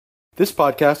This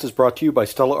podcast is brought to you by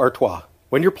Stella Artois.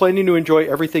 When you're planning to enjoy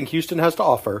everything Houston has to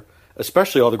offer,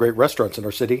 especially all the great restaurants in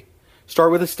our city,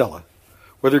 start with Estella.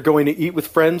 Whether going to eat with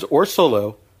friends or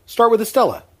solo, start with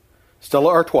Estella. Stella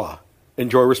Artois.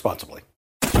 Enjoy responsibly.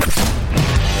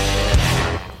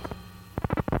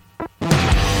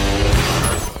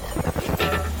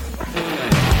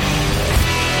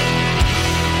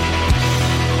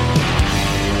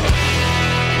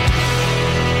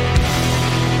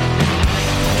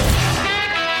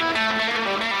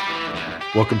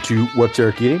 Welcome to What's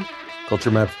Eric Eating?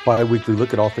 Culture Map's bi-weekly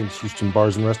look at all things Houston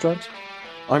bars and restaurants.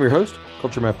 I'm your host,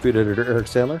 Culture Map food editor Eric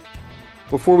Sandler.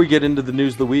 Before we get into the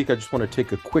news of the week, I just want to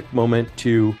take a quick moment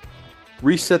to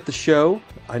reset the show.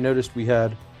 I noticed we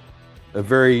had a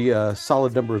very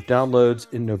solid number of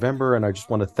downloads in November, and I just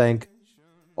want to thank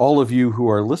all of you who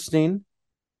are listening.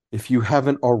 If you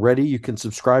haven't already, you can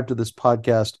subscribe to this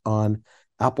podcast on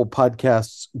Apple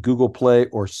Podcasts, Google Play,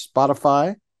 or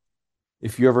Spotify.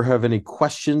 If you ever have any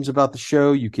questions about the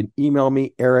show, you can email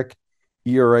me, Eric,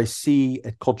 ERIC,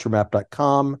 at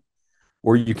culturemap.com,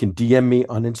 or you can DM me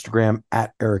on Instagram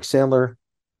at Eric Sandler.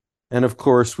 And of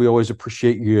course, we always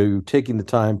appreciate you taking the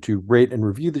time to rate and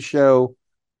review the show.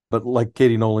 But like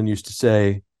Katie Nolan used to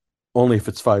say, only if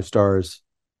it's 5 stars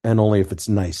and only if it's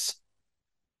nice.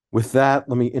 With that,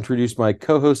 let me introduce my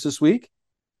co-host this week.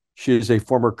 She is a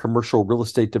former commercial real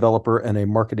estate developer and a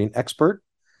marketing expert.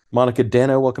 Monica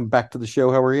Dano, welcome back to the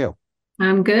show. How are you?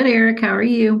 I'm good, Eric. How are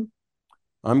you?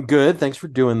 I'm good. Thanks for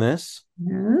doing this.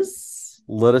 Yes.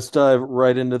 Let us dive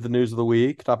right into the news of the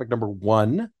week. Topic number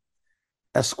 1.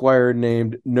 Esquire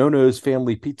named Nono's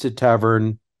Family Pizza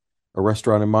Tavern, a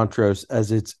restaurant in Montrose,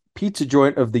 as its pizza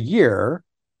joint of the year.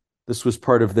 This was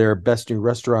part of their Best New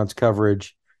Restaurants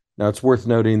coverage. Now, it's worth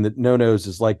noting that Nono's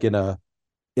is like in a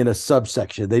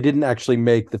subsection. They didn't actually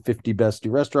make the 50 Best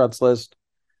New Restaurants list,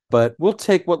 but we'll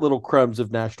take what little crumbs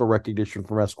of national recognition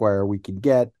from Esquire we can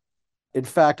get. In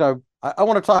fact, I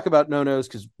want to talk about Nono's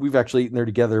because we've actually eaten there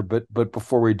together. But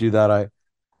before we do that, I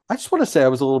just want to say I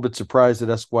was a little bit surprised that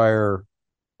Esquire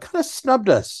kind of snubbed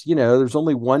us. You know, there's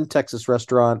only one Texas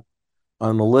restaurant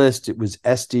on the list. It was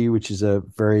Este, which is a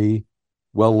very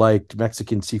well-liked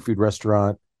Mexican seafood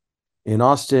restaurant in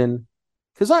Austin.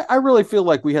 Because I really feel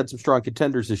like we had some strong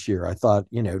contenders this year. I thought,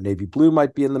 Navy Blue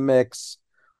might be in the mix.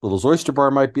 Little's Oyster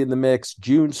Bar might be in the mix.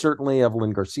 June, certainly,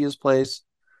 Evelyn Garcia's place.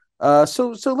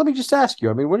 So let me just ask you.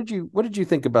 I mean, what did you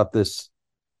think about this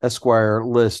Esquire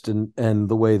list and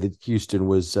the way that Houston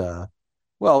was,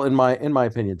 in my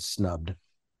opinion, snubbed?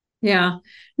 Yeah.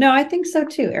 No, I think so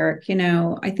too, Eric.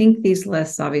 I think these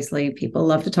lists, obviously, people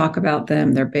love to talk about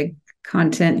them. They're big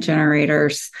content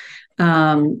generators.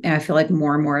 And I feel like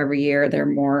more and more every year, they're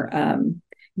more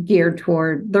geared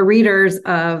toward the readers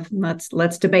of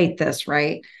let's debate this,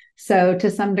 right? So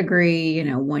to some degree,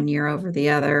 one year over the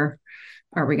other,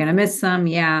 are we going to miss some?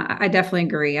 Yeah, I definitely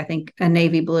agree. I think a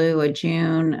Navy Blue, a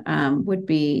June would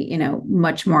be,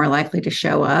 much more likely to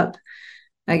show up.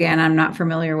 Again, I'm not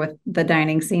familiar with the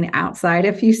dining scene outside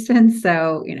of Houston,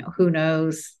 so who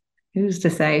knows? Who's to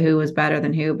say who was better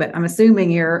than who? But I'm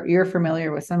assuming you're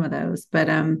familiar with some of those. But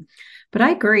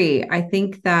I agree. I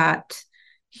think that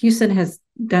Houston has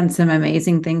done some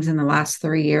amazing things in the last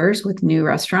 3 years with new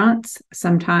restaurants.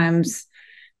 Sometimes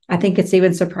I think it's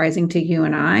even surprising to you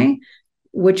and I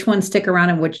which ones stick around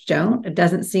and which don't. It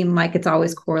doesn't seem like it's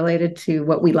always correlated to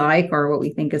what we like or what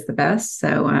we think is the best.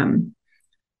 So,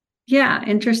 yeah,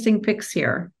 interesting picks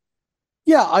here.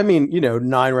 Yeah, I mean,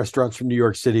 9 restaurants from New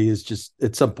York City is just,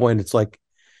 at some point, it's like,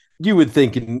 you would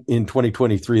think in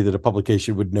 2023 that a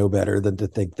publication would know better than to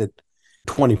think that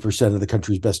 20% of the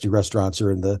country's best new restaurants are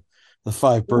in the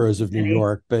 5 boroughs of New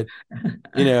York. But,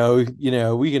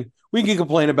 we can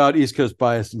complain about East Coast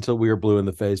bias until we are blue in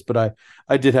the face. But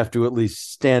I did have to at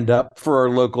least stand up for our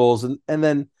locals. And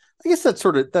then I guess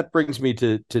that brings me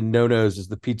to Nono's as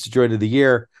the pizza joint of the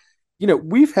year.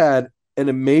 We've had an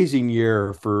amazing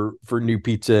year for new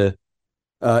pizza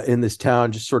in this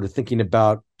town, just sort of thinking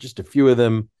about just a few of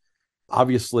them.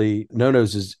 Obviously,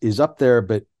 Nono's is up there,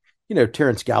 but,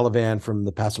 Terrence Gallivan from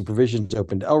the Pass and Provisions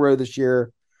opened Elrow this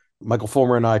year. Michael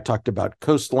Fulmer and I talked about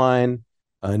Coastline,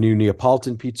 a new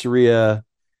Neapolitan pizzeria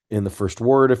in the First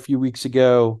Ward a few weeks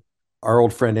ago. Our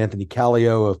old friend Anthony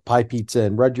Callio of Pie Pizza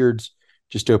in Rudyard's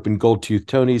just opened Gold Tooth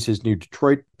Tony's, his new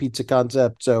Detroit pizza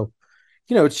concept. So,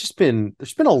 there's been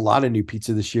a lot of new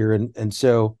pizza this year. And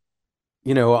so,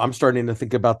 I'm starting to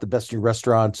think about the best new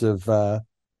restaurants of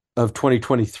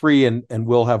 2023, and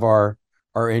we'll have our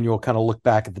annual kind of look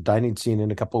back at the dining scene in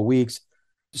a couple of weeks.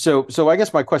 So I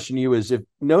guess my question to you is, if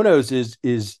Nono's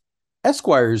is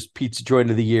Esquire's pizza joint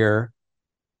of the year,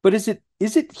 but is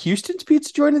is it Houston's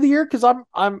pizza joint of the year? Because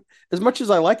I'm as much as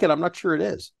I like it, I'm not sure it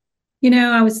is.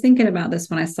 I was thinking about this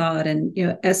when I saw it, and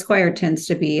Esquire tends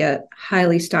to be a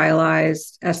highly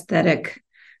stylized, aesthetic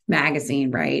magazine,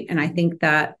 right? And I think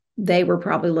that they were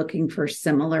probably looking for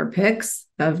similar picks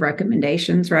of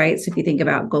recommendations, right? So if you think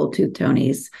about Gold Tooth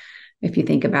Tony's, if you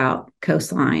think about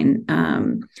Coastline,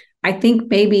 I think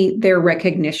maybe their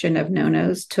recognition of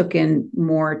no-nos took in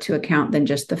more to account than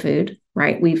just the food,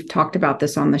 right? We've talked about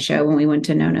this on the show when we went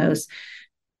to no-nos.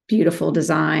 Beautiful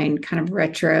design, kind of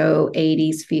retro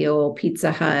 80s feel,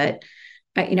 Pizza Hut.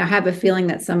 I have a feeling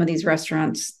that some of these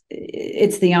restaurants,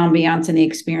 it's the ambiance and the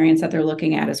experience that they're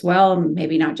looking at as well.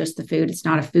 Maybe not just the food. It's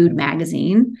not a food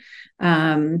magazine. So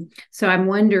I'm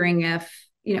wondering if,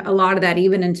 a lot of that,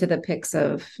 even into the picks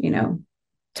of,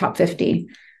 top 50,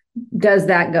 does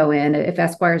that go in? If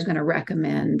Esquire is going to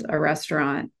recommend a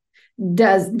restaurant,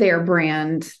 does their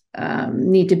brand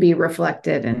need to be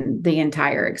reflected in the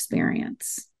entire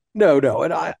experience? No, no,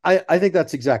 and I think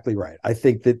that's exactly right. I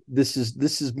think that this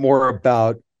is more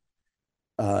about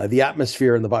the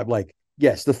atmosphere and the vibe. Like,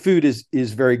 yes, the food is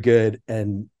very good,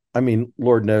 and I mean,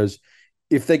 Lord knows,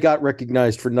 if they got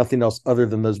recognized for nothing else other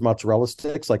than those mozzarella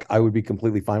sticks, like I would be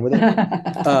completely fine with it.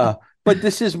 Uh, but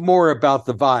this is more about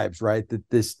the vibes, right?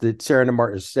 That Sarah and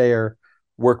Martin Sayer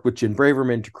worked with Jen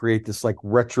Braverman to create this like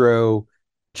retro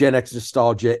Gen X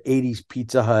nostalgia, 80s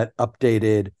Pizza Hut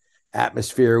updated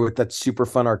atmosphere with that super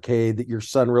fun arcade that your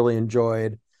son really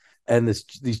enjoyed. And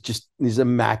these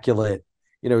immaculate,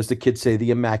 as the kids say,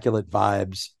 the immaculate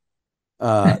vibes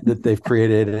that they've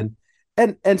created.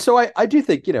 And so I do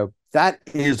think, that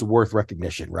is worth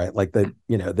recognition, right? Like that,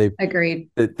 Agreed.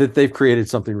 that they've created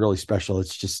something really special.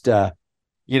 It's just if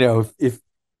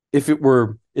it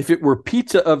were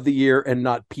pizza of the year and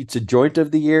not pizza joint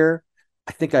of the year,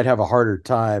 I think I'd have a harder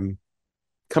time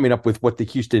coming up with what the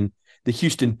Houston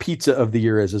pizza of the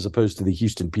year is, as opposed to the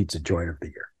Houston pizza joint of the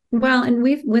year. Well, and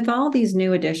we've with all these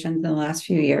new additions in the last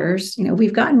few years,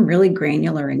 we've gotten really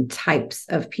granular in types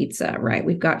of pizza, right?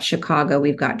 We've got Chicago,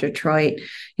 we've got Detroit,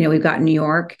 we've got New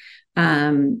York.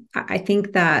 I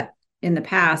think that in the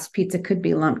past, pizza could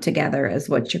be lumped together as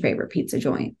what's your favorite pizza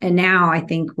joint. And now I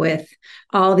think with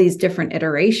all these different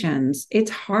iterations, it's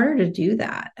harder to do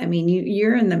that. I mean,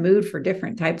 you're in the mood for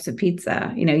different types of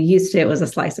pizza. Used to it was a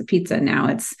slice of pizza. Now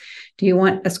it's, do you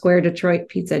want a square Detroit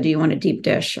pizza? Do you want a deep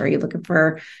dish? Are you looking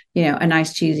for, a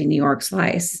nice cheesy New York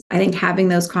slice? I think having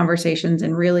those conversations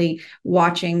and really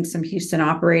watching some Houston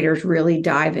operators really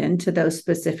dive into those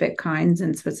specific kinds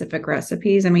and specific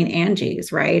recipes. I mean,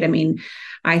 Angie's, right? I mean,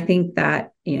 I think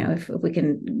that, if we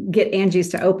can get Angie's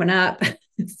to open up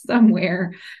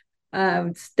somewhere,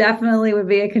 it's definitely would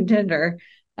be a contender.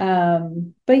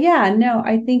 But yeah, no,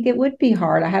 I think it would be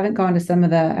hard. I haven't gone to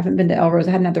I haven't been to Elrose.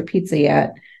 I had another pizza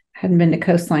yet. I hadn't been to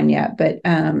Coastline yet. But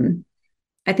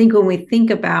I think when we think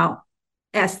about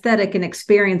aesthetic and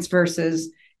experience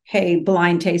versus, hey,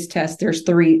 blind taste test, there's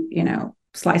three,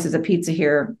 slices of pizza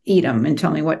here, eat them and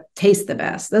tell me what tastes the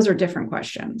best. Those are different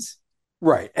questions.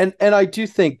 Right. And I do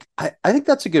think I think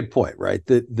that's a good point, right?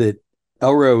 That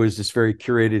Elro is this very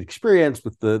curated experience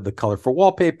with the colorful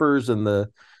wallpapers and the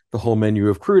whole menu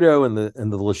of crudo and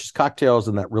the delicious cocktails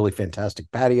and that really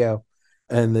fantastic patio.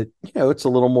 And that, it's a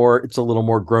little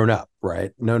more grown up,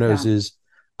 right? Nono's Yeah. is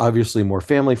obviously more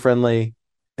family friendly.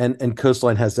 And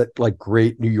Coastline has that like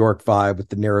great New York vibe with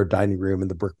the narrow dining room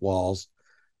and the brick walls.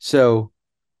 So,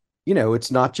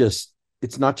 it's not just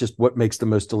what makes the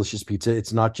most delicious pizza.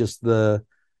 It's not just the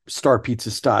star pizza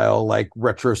style, like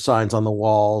retro signs on the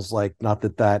walls. Like, not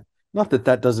that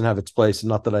doesn't have its place, and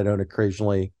not that I don't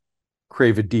occasionally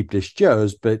crave a deep dish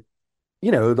Joe's, but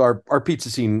our pizza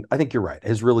scene, I think you're right,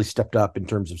 has really stepped up in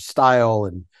terms of style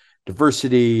and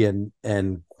diversity and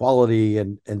quality,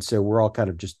 and so we're all kind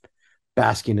of just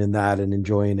basking in that and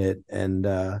enjoying it. And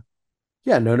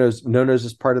yeah, Nono's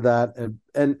is part of that,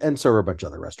 and so are a bunch of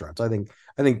other restaurants. I think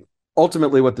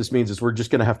ultimately what this means is we're just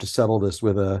going to have to settle this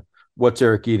with a what's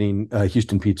Eric eating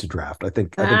Houston pizza draft. I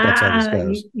think that's how this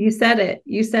goes. You said it.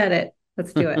 You said it.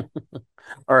 Let's do it.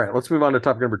 All right, let's move on to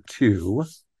topic number 2.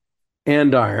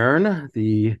 Andiron,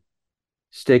 the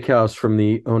steakhouse from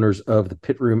the owners of the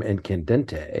Pit Room and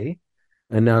Candente,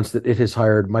 announced that it has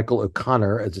hired Michael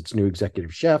O'Connor as its new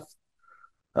executive chef.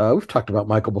 We've talked about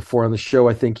Michael before on the show.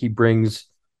 I think he brings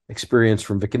experience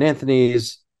from Vic and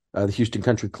Anthony's, the Houston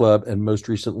Country Club, and most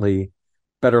recently,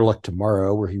 Better Luck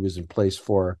Tomorrow, where he was in place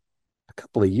for a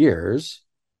couple of years.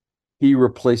 He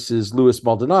replaces Louis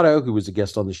Maldonado, who was a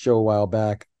guest on the show a while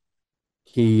back.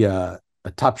 He, a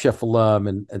Top Chef alum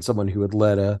and someone who had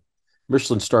led a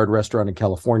Michelin-starred restaurant in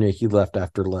California. He left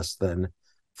after less than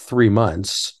 3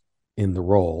 months in the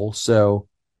role. So,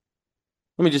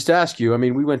 Let me just ask you. I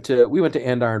mean, we went to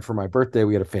Andiron for my birthday.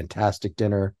 We had a fantastic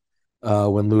dinner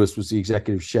when Lewis was the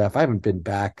executive chef. I haven't been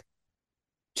back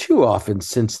too often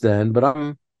since then, but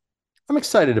I'm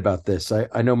excited about this.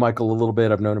 I know Michael a little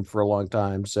bit. I've known him for a long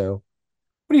time. So,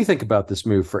 what do you think about this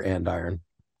move for Andiron?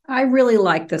 I really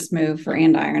like this move for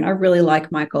Andiron. I really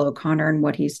like Michael O'Connor and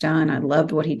what he's done. I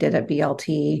loved what he did at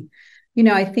BLT.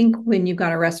 I think when you've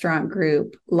got a restaurant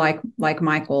group like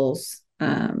Michael's,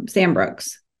 Sam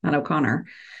Brooks and O'Connor,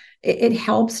 it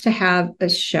helps to have a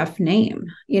chef name.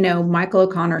 Michael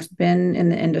O'Connor's been in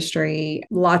the industry.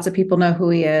 Lots of people know who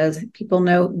he is. People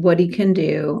know what he can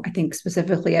do. I think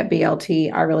specifically at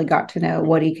BLT, I really got to know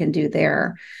what he can do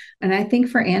there. And I think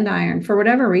for Andiron, for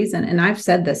whatever reason, and I've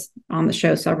said this on the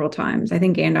show several times, I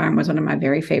think Andiron was one of my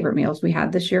very favorite meals we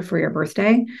had this year for your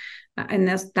birthday. And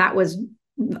that was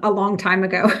a long time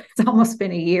ago. It's almost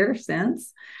been a year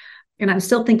since. And I'm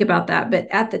still thinking about that. But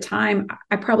at the time,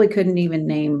 I probably couldn't even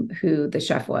name who the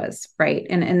chef was, right?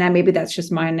 And that maybe that's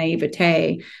just my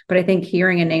naivete. But I think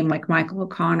hearing a name like Michael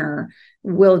O'Connor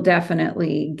will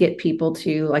definitely get people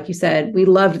to, like you said, we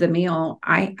loved the meal.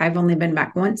 I've only been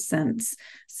back once since.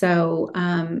 So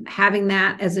having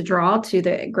that as a draw to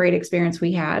the great experience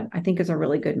we had, I think is a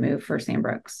really good move for Sam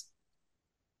Brooks.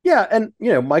 Yeah, and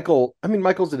Michael. I mean,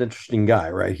 Michael's an interesting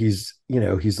guy, right? He's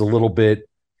a little bit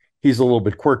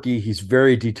quirky. He's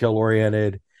very detail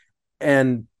oriented,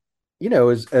 and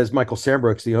as Michael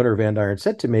Sambrooks, the owner of Andiron,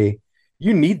 said to me,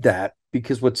 you need that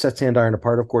because what sets Andiron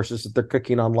apart, of course, is that they're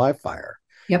cooking on live fire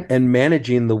Yep. and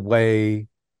managing the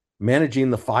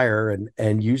fire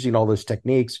and using all those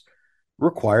techniques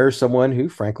requires someone who,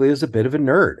 frankly, is a bit of a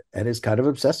nerd and is kind of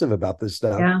obsessive about this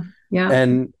stuff. Yeah. Yeah.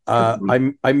 And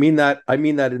I mean that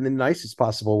in the nicest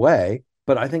possible way.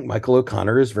 But I think Michael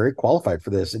O'Connor is very qualified for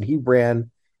this, and he ran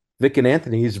Vic and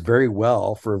Anthony's very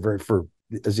well for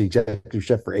as the executive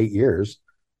chef for 8 years,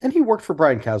 and he worked for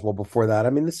Brian Caswell before that. I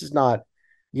mean, this is not,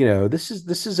 this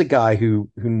is a guy who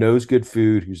knows good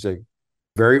food, who's a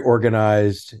very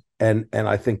organized, and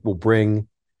I think will bring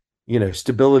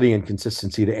stability and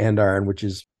consistency to Andiron, which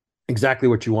is exactly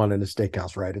what you want in a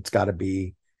steakhouse, right? It's got to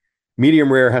be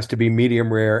medium rare, has to be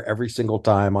medium rare every single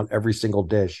time on every single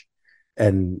dish,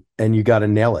 and you got to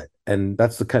nail it. And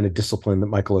that's the kind of discipline that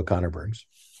Michael O'Connor brings.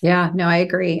 Yeah, no, I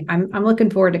agree. I'm looking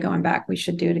forward to going back. We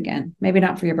should do it again. Maybe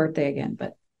not for your birthday again,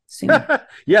 but soon.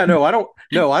 Yeah, no, I don't.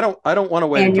 No, I don't want to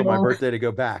wait until my Annual. birthday to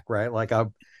go back. Right, like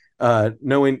I'm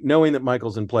knowing that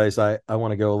Michael's in place, I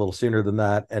want to go a little sooner than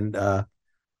that. And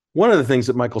one of the things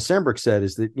that Michael Sandberg said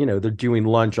is that they're doing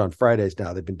lunch on Fridays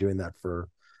now. They've been doing that for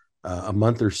a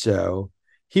month or so.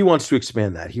 He wants to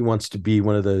expand that. He wants to be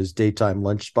one of those daytime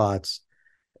lunch spots,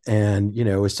 and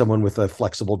as someone with a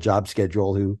flexible job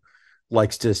schedule who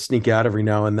likes to sneak out every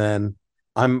now and then,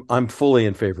 I'm fully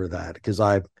in favor of that because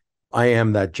I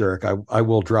am that jerk. I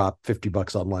will drop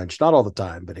 $50 on lunch, not all the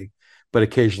time, but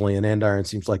occasionally. And Andiron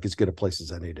seems like as good a place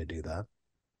as any to do that.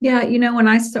 Yeah,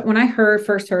 when I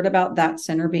first heard about that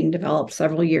center being developed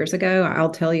several years ago, I'll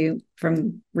tell you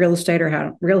from real estate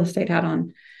hat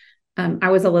on, I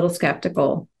was a little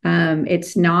skeptical.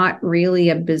 It's not really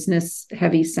a business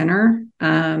heavy center.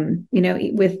 With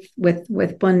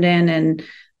Blunden and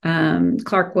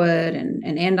Clarkwood and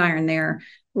Andiron there.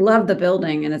 Love the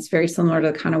building, and it's very similar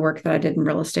to the kind of work that I did in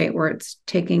real estate, where it's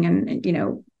taking an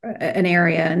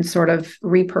area and sort of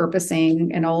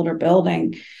repurposing an older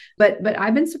building. But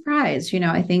I've been surprised.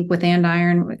 I think with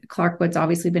Andiron, Clarkwood's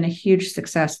obviously been a huge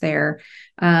success there.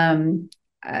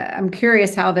 I'm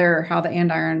curious how the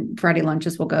Andiron Friday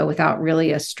lunches will go without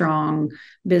really a strong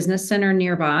business center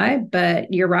nearby.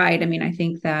 But you're right. I mean, I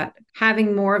think that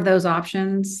having more of those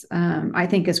options, I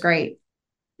think is great.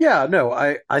 Yeah, no,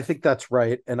 I think that's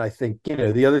right. And I think,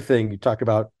 the other thing you talk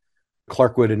about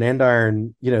Clarkwood and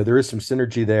Andiron, there is some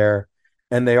synergy there,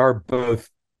 and they are both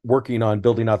working on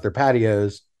building out their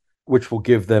patios, which will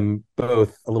give them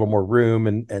both a little more room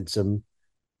and some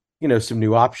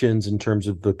new options in terms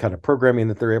of the kind of programming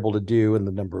that they're able to do and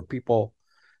the number of people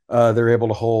they're able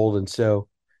to hold. And so,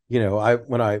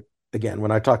 when I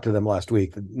talked to them last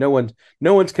week, no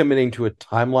one's committing to a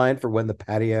timeline for when the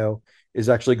patio is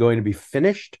actually going to be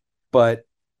finished. But,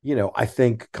 I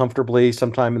think comfortably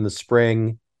sometime in the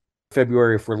spring,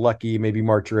 February, if we're lucky, maybe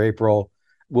March or April,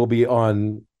 we'll be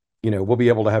we'll be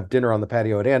able to have dinner on the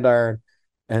patio at Andiron,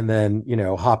 and then,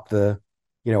 hop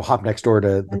next door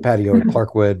to the patio at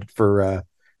Clarkwood for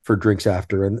drinks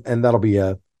after. And that'll be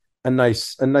a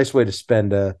nice way to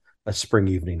spend a spring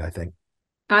evening, I think.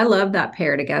 I love that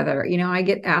pair together. I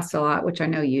get asked a lot, which I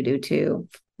know you do too.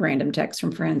 Random texts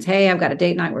from friends. Hey, I've got a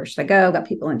date night. Where should I go? I've got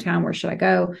people in town. Where should I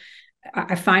go?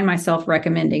 I find myself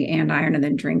recommending Andiron and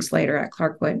then drinks later at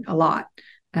Clarkwood a lot.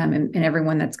 And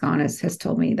everyone that's gone has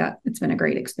told me that it's been a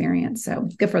great experience. So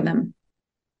good for them.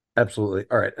 Absolutely.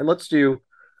 All right. And let's do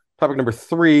topic number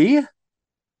three.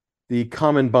 The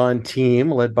Common Bond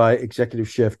team, led by executive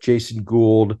chef Jason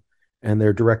Gould and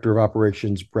their director of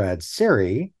operations, Brad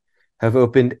Seri, have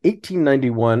opened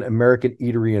 1891 American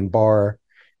Eatery and Bar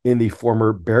in the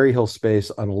former Berry Hill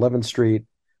space on 11th Street.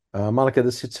 Monica,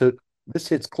 this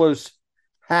hits close.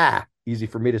 Easy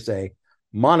for me to say.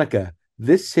 Monica,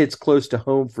 this hits close to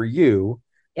home for you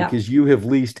Yeah. because you have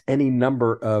leased any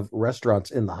number of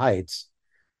restaurants in the Heights.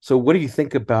 So, what do you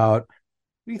think about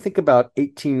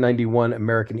 1891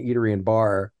 American Eatery and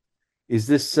Bar? Is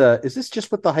this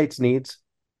just what the Heights needs?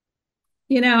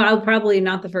 I'll probably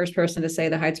not the first person to say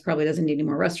the Heights probably doesn't need any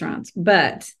more restaurants,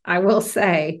 but I will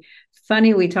say,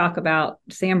 funny we talk about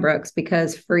Sam Brooks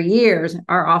because for years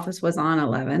our office was on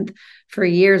 11th. For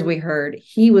years we heard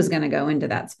he was going to go into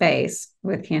that space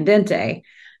with Candente.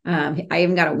 I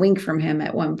even got a wink from him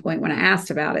at one point when I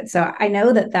asked about it. So I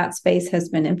know that space has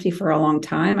been empty for a long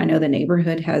time. I know the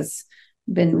neighborhood has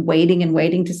been waiting and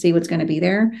waiting to see what's going to be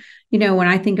there. When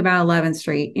I think about 11th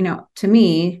Street, to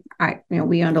me,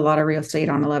 we owned a lot of real estate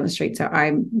on 11th Street. So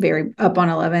I'm very up on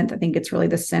 11th. I think it's really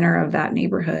the center of that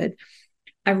neighborhood.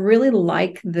 I really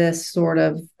like this sort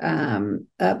of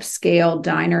upscale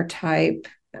diner type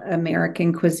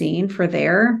American cuisine for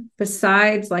there,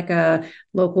 besides like a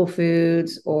local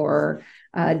foods or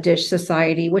dish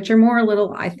society, which are more a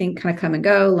little, I think, kind of come and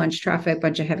go, lunch traffic,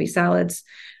 bunch of heavy salads.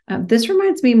 This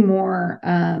reminds me more,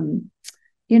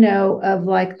 of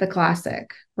like the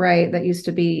classic, right? That used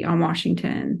to be on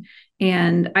Washington.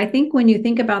 And I think when you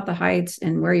think about the Heights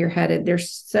and where you're headed, there's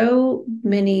so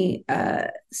many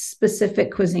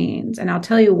specific cuisines. And I'll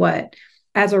tell you what,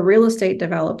 as a real estate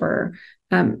developer,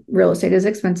 real estate is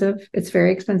expensive. It's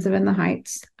very expensive in the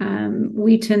Heights.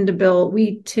 We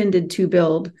tended to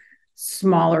build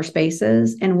smaller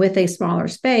spaces. And with a smaller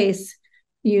space,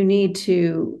 you need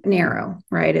to narrow,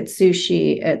 right? It's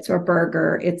sushi, it's a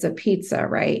burger, it's a pizza,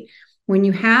 right? When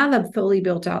you have a fully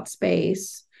built out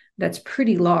space that's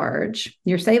pretty large,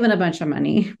 you're saving a bunch of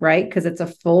money, right? Because it's a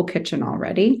full kitchen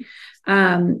already.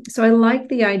 So I like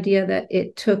the idea that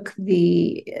it took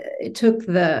the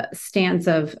stance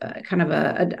of kind of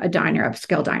a diner,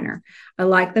 upscale diner. I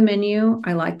like the menu.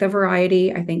 I like the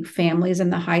variety. I think families in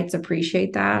the Heights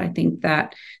appreciate that. I think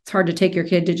that it's hard to take your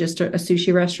kid to just a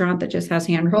sushi restaurant that just has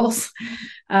hand rolls.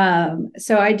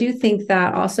 So I do think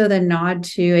that also the nod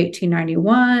to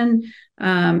 1891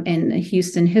 and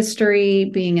Houston history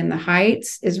being in the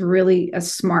Heights is really a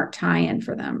smart tie-in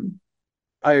for them.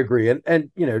 I agree. And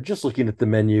just looking at the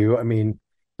menu, I mean,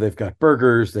 they've got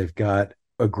burgers, they've got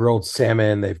a grilled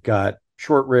salmon, they've got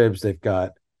short ribs, they've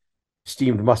got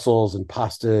steamed mussels and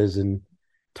pastas and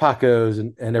tacos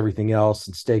and everything else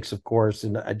and steaks, of course.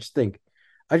 And I just think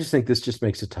this just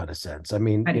makes a ton of sense. I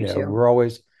mean, I do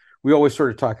too. we always sort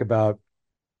of talk about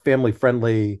family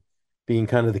friendly being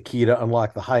kind of the key to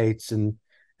unlock the Heights, and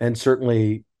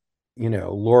certainly,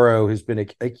 Loro has been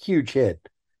a huge hit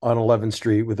on 11th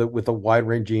Street with a wide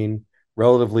ranging,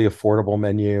 relatively affordable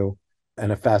menu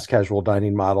and a fast casual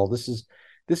dining model. This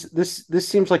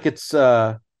seems like it's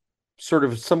sort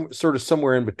of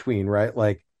somewhere in between, right?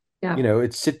 Like, Yeah.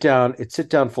 it's sit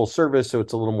down full service, so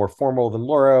it's a little more formal than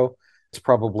Loro. It's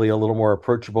probably a little more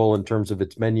approachable in terms of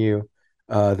its menu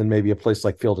than maybe a place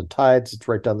like Field and Tides. It's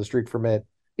right down the street from it.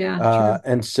 Yeah,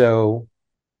 true. And so,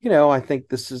 I think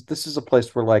this is a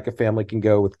place where like a family can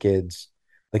go with kids.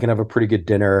 They can have a pretty good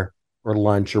dinner or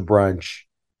lunch or brunch,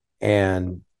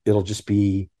 and it'll just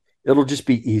be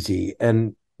easy.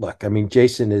 And look, I mean,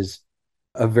 Jason is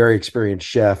a very experienced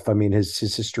chef. I mean, his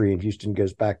history in Houston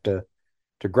goes back to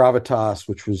Gravitas,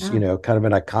 which was, Yeah. kind of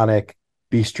an iconic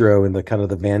bistro in the kind of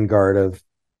the vanguard of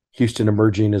Houston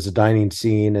emerging as a dining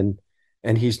scene.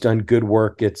 And he's done good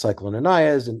work at Cyclone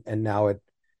Anayas and now at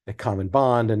Common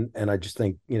Bond. And I just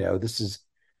think, this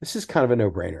is kind of a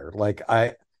no-brainer. Like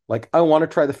I want to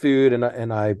try the food, and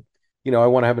I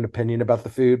want to have an opinion about the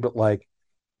food, but like,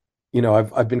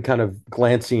 I've been kind of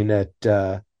glancing at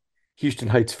Houston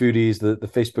Heights Foodies, the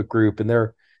Facebook group, and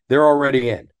they're already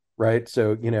in, right?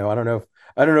 So,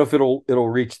 I don't know if it'll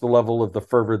reach the level of the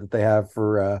fervor that they have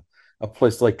for a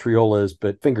place like Triola's,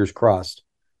 but fingers crossed.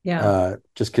 Yeah.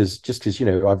 Just because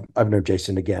I've known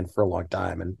Jason again for a long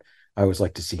time, and I always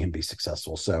like to see him be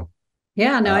successful. So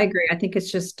Yeah, no, I Uh, agree. I think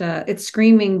it's just it's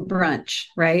screaming brunch,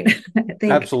 right? I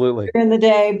think Absolutely. during the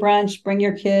day, brunch, bring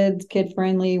your kids, kid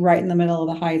friendly, right in the middle of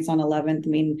the Heights on 11th. I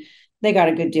mean, they got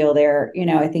a good deal there.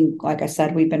 I think, like I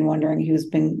said, we've been wondering who's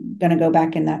been going to go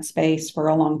back in that space for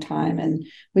a long time. And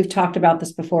we've talked about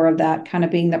this before of that kind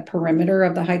of being the perimeter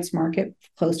of the Heights market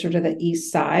closer to the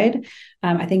east side.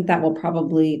 I think that will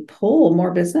probably pull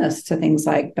more business to things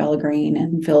like Bella Green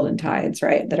and Field and Tides,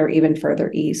 right? That are even further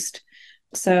east.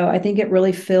 So I think it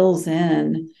really fills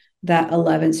in that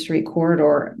 11th Street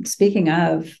corridor. Speaking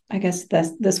of, I guess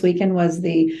this weekend was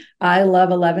the I Love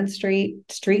 11th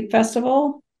Street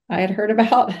Festival. I had heard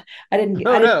about. Oh, I didn't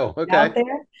no. get out Okay.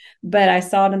 there, but I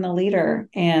saw it in the leader,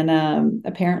 and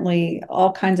apparently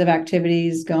all kinds of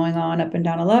activities going on up and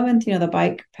down 11th. The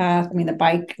bike path. I mean, the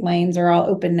bike lanes are all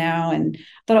open now, and I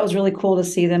thought it was really cool to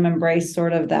see them embrace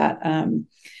sort of that.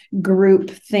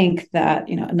 Group think that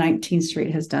 19th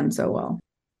Street has done so well.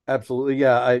 Absolutely.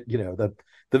 Yeah. The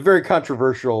very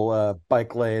controversial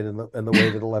bike lane and the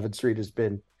way that 11th Street has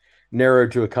been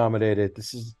narrowed to accommodate it.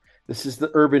 This is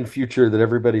the urban future that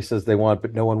everybody says they want,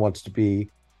 but no one wants to be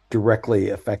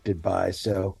directly affected by.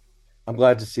 So I'm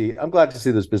glad to see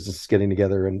those businesses getting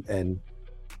together and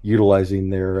utilizing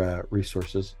their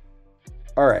resources.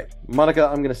 All right, Monica,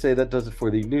 I'm going to say that does it for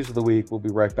the news of the week. We'll be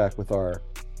right back with our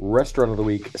restaurant of the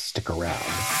week. Stick around.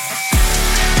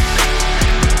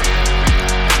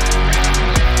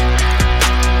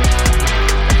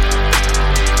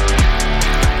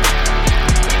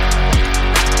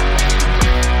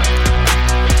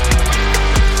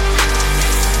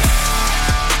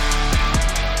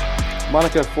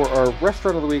 Monica, for our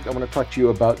restaurant of the week, I want to talk to you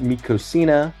about Mi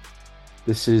Cocina.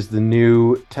 This is the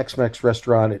new Tex-Mex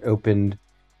restaurant. It opened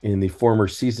in the former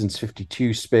Seasons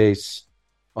 52 space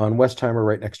on Westheimer,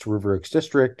 right next to River Oaks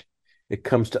District. It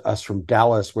comes to us from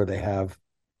Dallas, where they have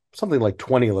something like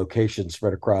 20 locations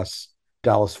spread across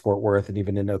Dallas, Fort Worth, and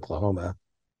even in Oklahoma.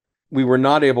 We were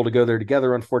not able to go there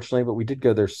together, unfortunately, but we did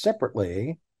go there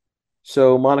separately.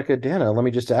 So, Monica, Dana, let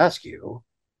me just ask you,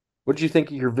 what did you think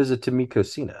of your visit to Mi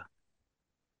Cocina?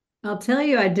 I'll tell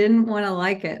you, I didn't want to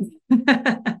like it.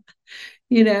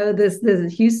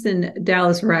 This Houston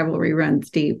Dallas rivalry runs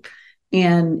deep.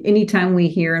 And anytime we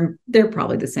hear, and they're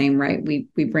probably the same, right? We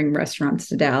bring restaurants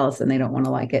to Dallas and they don't want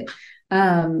to like it.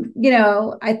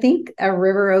 I think a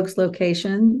River Oaks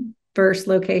location, first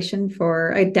location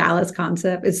for a Dallas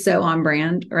concept is so on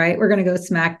brand, right? We're going to go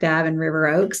smack dab in River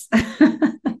Oaks.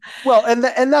 Well,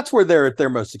 and that's where they're at their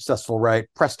most successful, right?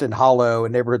 Preston Hollow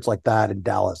and neighborhoods like that in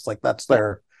Dallas, like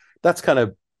Yeah. that's kind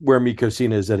of where Mi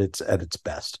Cocina is at its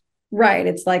best. Right.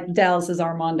 It's like Dallas's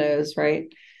Armando's,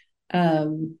 right? I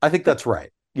think But that's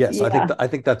right. Yes, yeah, I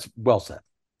think that's well said.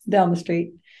 down the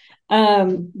street.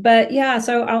 But yeah,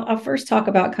 so I'll first talk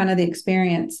about kind of the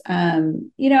experience. I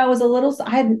was a little,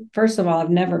 I had, first of all, I've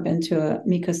never been to a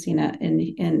Mi Cocina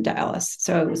in Dallas,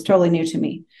 so it was totally new to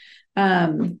me. I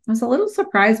was a little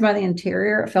surprised by the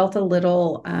interior. It felt a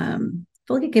little, I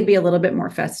feel like it could be a little bit more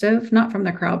festive, not from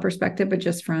the crowd perspective, but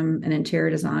just from an interior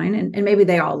design. And maybe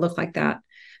they all look like that,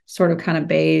 sort of kind of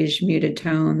beige, muted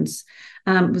tones.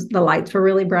 The lights were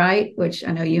really bright, which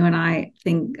I know you and I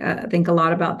think a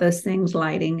lot about those things,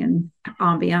 lighting and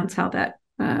ambiance,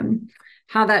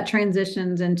 how that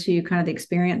transitions into kind of the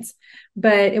experience.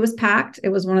 But it was packed. It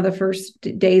was one of the first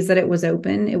days that it was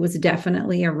open. It was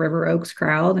definitely a River Oaks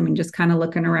crowd. I mean, just kind of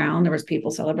looking around, there was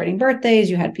people celebrating birthdays.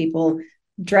 You had people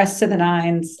dressed to the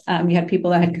nines. You had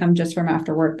people that had come just from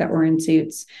after work that were in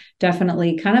suits.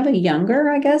 Definitely kind of a younger,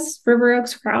 I guess, River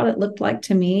Oaks crowd, it looked like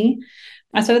to me.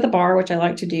 I sat at the bar, which I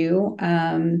like to do.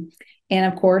 And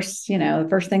of course, the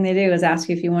first thing they do is ask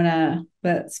you if you want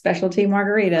the specialty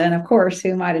margarita. And of course,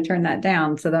 who might have turned that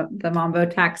down? So the Mambo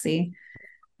Taxi,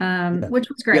 Yeah. which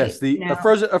was Yes, great.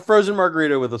 the a frozen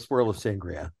margarita with a swirl of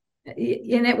sangria.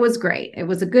 And it was great. It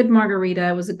was a good margarita.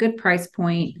 It was a good price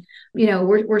point.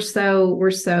 We're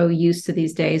so used to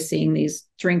these days seeing these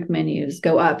drink menus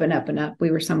go up and up and up.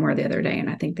 We were somewhere the other day, and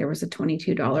I think there was a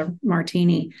 $22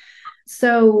 martini.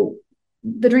 So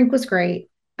the drink was great.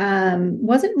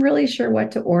 Wasn't really sure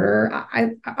what to order.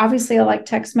 I like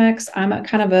Tex-Mex. I'm a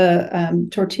kind of a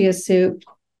tortilla soup,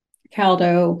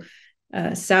 caldo,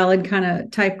 salad kind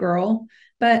of type girl.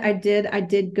 But I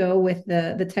did go with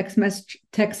the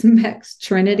Tex-Mex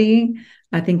Trinity.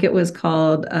 I think it was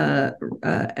called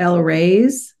El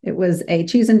Rey's. It was a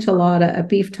cheese enchilada, a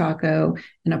beef taco,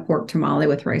 and a pork tamale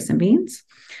with rice and beans,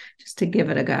 just to give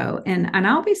it a go. And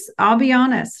I'll be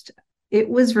honest, it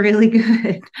was really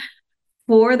good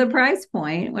for the price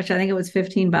point, which I think it was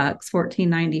 $15,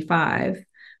 14.95.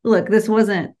 Look, this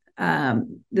wasn't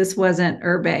This wasn't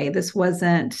herbe. This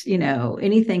wasn't,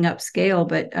 anything upscale,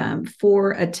 but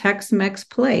for a Tex-Mex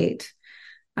plate,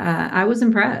 I was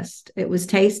impressed. It was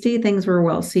tasty. Things were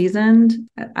well seasoned.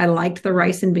 I liked the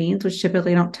rice and beans, which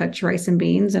typically don't touch rice and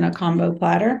beans in a combo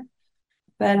platter.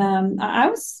 But I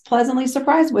was pleasantly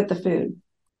surprised with the food.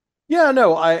 Yeah,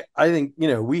 no, I think,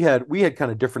 we had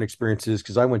kind of different experiences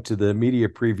because I went to the media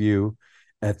preview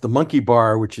at the Monkey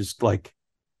Bar, which is like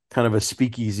kind of a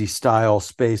speakeasy style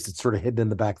space that's sort of hidden in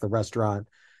the back of the restaurant.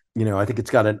 I think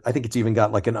it's even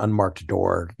got like an unmarked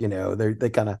door. They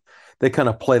kind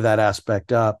of play that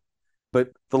aspect up, but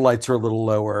the lights are a little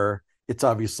lower. It's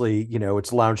obviously,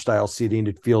 it's lounge style seating.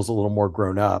 It feels a little more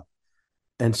grown up.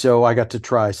 And so I got to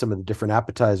try some of the different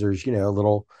appetizers,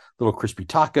 little crispy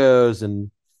tacos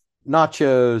and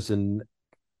nachos and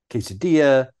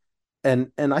quesadilla.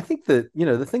 And I think that,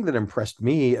 the thing that impressed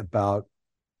me about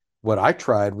what I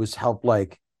tried was how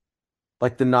like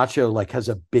the nacho like has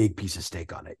a big piece of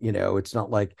steak on it. It's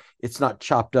not like it's not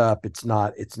chopped up, it's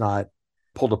not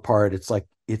pulled apart. It's like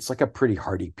a pretty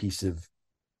hearty piece of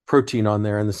protein on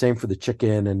there. And the same for the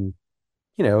chicken. And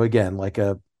again,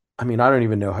 I mean, I don't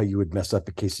even know how you would mess up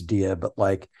a quesadilla, but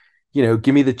like,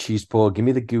 give me the cheese pull, give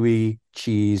me the gooey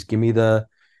cheese, give me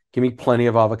plenty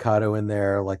of avocado in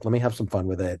there. Like, let me have some fun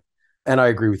with it. And I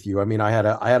agree with you. I mean, I had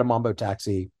a Mambo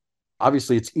taxi.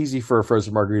 Obviously, it's easy for a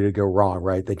frozen margarita to go wrong,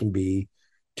 right? They can be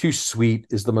too sweet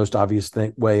is the most obvious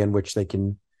way in which they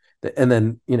can. And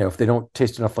then, if they don't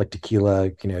taste enough like tequila,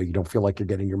 you don't feel like you're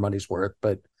getting your money's worth.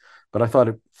 But I thought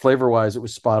flavor wise, it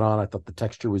was spot on. I thought the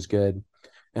texture was good.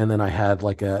 And then I had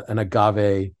like an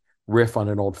agave riff on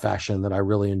an old fashioned that I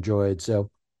really enjoyed.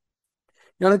 So,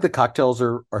 I think the cocktails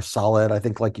are solid. I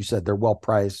think, like you said, they're well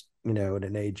priced, in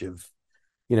an age of,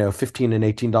 15 and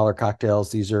 $18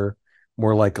 cocktails. These are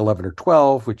more like 11 or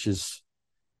 12, which is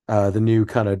the new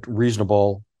kind of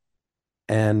reasonable.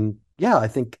 And yeah, I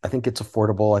think it's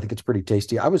affordable. I think it's pretty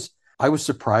tasty. I was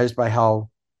surprised by how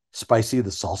spicy the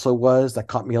salsa was. That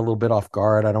caught me a little bit off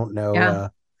guard. I don't know. Yeah,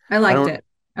 I I liked don't. it.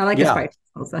 I like a Yeah, spicy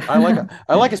I like salsa.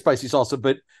 I like a spicy salsa,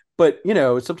 but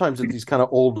sometimes at these kind of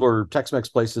older Tex-Mex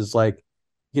places, like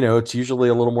it's usually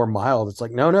a little more mild. It's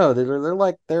like no, they're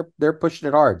like they're pushing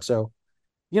it hard. So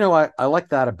I like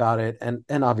that about it.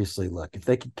 And obviously, look, if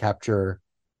they could capture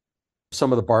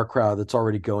some of the bar crowd that's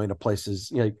already going to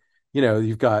places,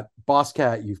 you've got Boss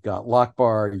Cat, you've got Lock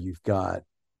Bar, you've got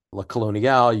La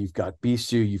Coloniale, you've got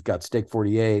Bisou, you've got Steak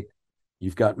 48,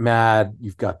 you've got Mad,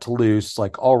 you've got Toulouse,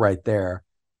 like all right there.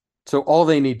 So all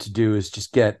they need to do is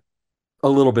just get a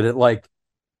little bit of like,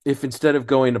 if instead of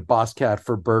going to Boss Cat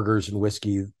for burgers and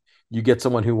whiskey, you get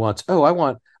someone who wants, oh, I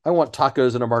want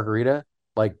tacos and a margarita,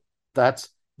 like that's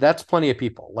that's plenty of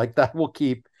people. Like that will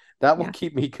Yeah.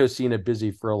 keep me Cocina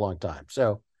busy for a long time.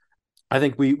 So I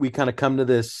think we kind of come to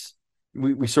this.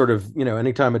 We sort of,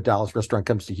 anytime a Dallas restaurant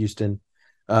comes to Houston,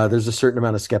 there's a certain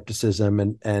amount of skepticism,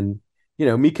 and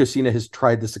Me Cocina has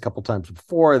tried this a couple times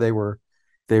before. They were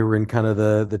in kind of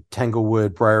the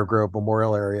Tanglewood Briar Grove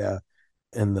Memorial area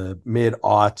in the mid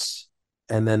aughts,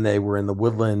 and then they were in the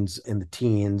Woodlands in the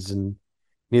teens, and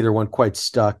neither one quite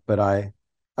stuck. But I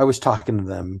was talking to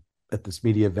them at this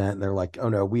media event, and they're like, "Oh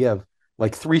no, we have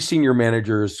like three senior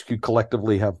managers who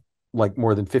collectively have like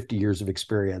more than 50 years of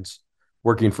experience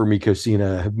working for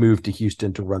Cocina have moved to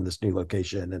Houston to run this new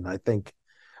location." And I think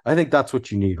that's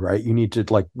what you need, right? You need to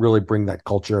like really bring that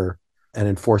culture and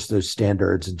enforce those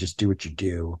standards and just do what you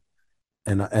do.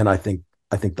 And I think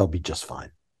they'll be just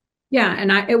fine. Yeah,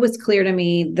 and it was clear to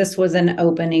me this was an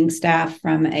opening staff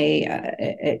from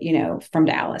from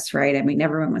Dallas, right? I mean,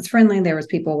 everyone was friendly. There was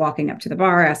people walking up to the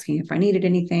bar asking if I needed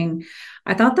anything.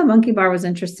 I thought the monkey bar was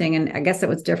interesting, and I guess it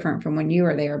was different from when you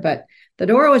were there, but the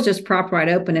door was just propped wide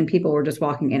open, and people were just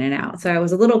walking in and out. So I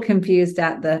was a little confused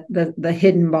at the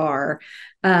hidden bar,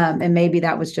 and maybe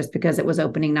that was just because it was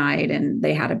opening night and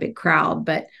they had a big crowd,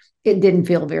 but it didn't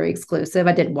feel very exclusive.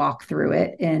 I did walk through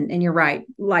it, and you're right,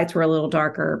 lights were a little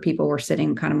darker. People were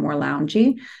sitting kind of more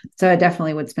loungy, so I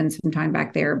definitely would spend some time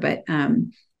back there. But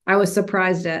I was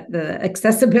surprised at the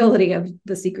accessibility of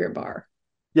the secret bar.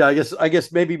 Yeah, I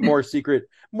guess maybe more secret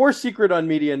on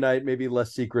media night, maybe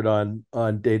less secret on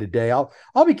day to day. I'll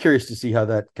be curious to see how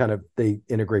that kind of they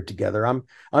integrate together.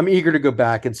 I'm eager to go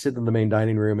back and sit in the main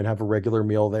dining room and have a regular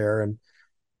meal there, and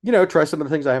try some of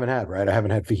the things I haven't had. Right, I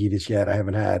haven't had fajitas yet. I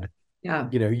haven't had, Yeah,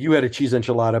 you had a cheese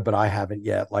enchilada, but I haven't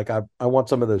yet. Like I want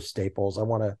some of those staples. I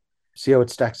want to see how it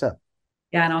stacks up.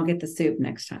 yeah, and I'll get the soup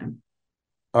next time.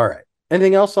 All right.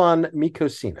 Anything else on Mi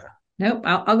Cocina? Nope,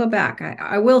 I'll go back.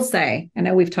 I will say, I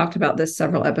know we've talked about this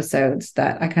several episodes,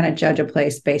 that I kind of judge a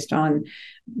place based on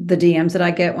the DMs that I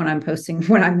get when I'm posting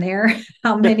when I'm there.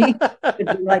 How many would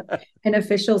be like an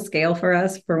official scale for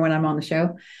us for when I'm on the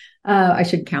show? I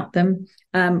should count them.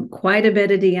 Quite a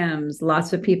bit of DMs.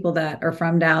 Lots of people that are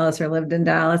from Dallas or lived in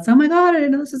Dallas. Oh my God, I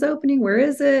didn't know this was opening. Where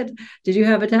is it? Did you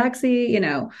have a taxi?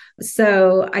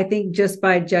 So I think just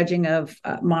by judging of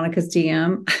Monica's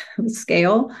DM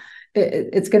scale,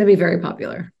 it's going to be very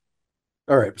popular.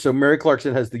 All right. So Mary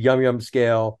Clarkson has the yum yum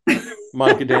scale.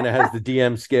 Monica Dana has the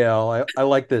DM scale. I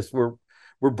like this.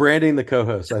 We're branding the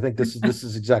co-hosts. I think this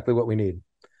is exactly what we need.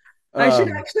 I should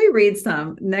Um, actually read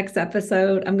some next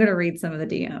episode. I'm going to read some of the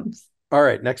DMs. all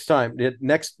right. Next time.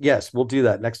 Yes, we'll do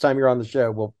that. Next time you're on the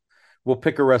show, we'll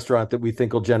pick a restaurant that we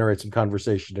think will generate some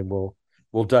conversation, and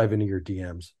we'll dive into your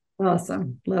DMs.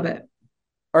 Awesome. Love it.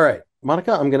 All right,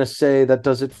 Monica, I'm going to say that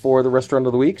does it for the restaurant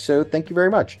of the week. So thank you very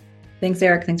much. Thanks,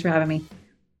 Eric. Thanks for having me.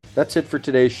 That's it for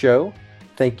today's show.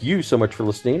 Thank you so much for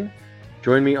listening.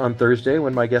 Join me on Thursday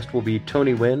when my guest will be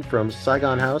Tony Wynn from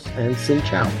Saigon House and Sin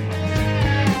Chow.